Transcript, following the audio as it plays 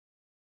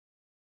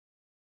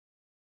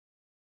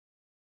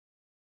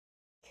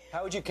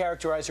How would you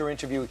characterize her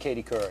interview with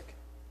Katie Couric?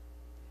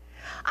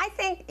 I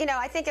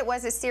think it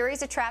was a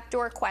series of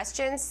trapdoor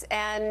questions,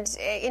 and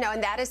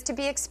and that is to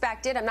be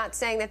expected. I'm not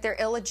saying that they're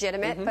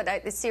illegitimate, but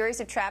a series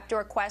of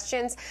trapdoor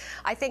questions.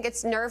 I think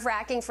it's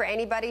nerve-wracking for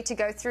anybody to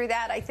go through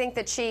that. I think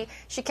that she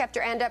kept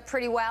her end up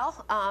pretty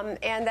well,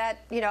 and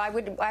that I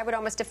would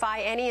almost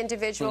defy any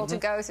individual to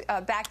go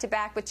back to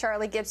back with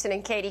Charlie Gibson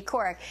and Katie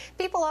Couric.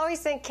 People always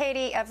think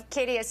Katie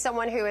as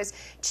someone who is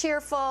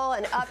cheerful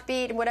and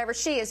upbeat and whatever.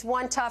 She is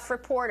one tough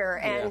reporter,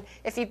 and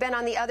if you've been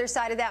on the other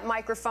side of that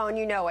microphone,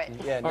 you know it.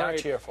 Yeah, not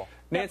cheerful.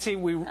 Nancy,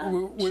 we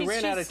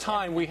ran out of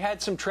time. We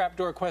had some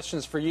trapdoor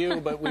questions for you,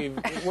 but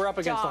we're up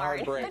against a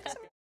hard break.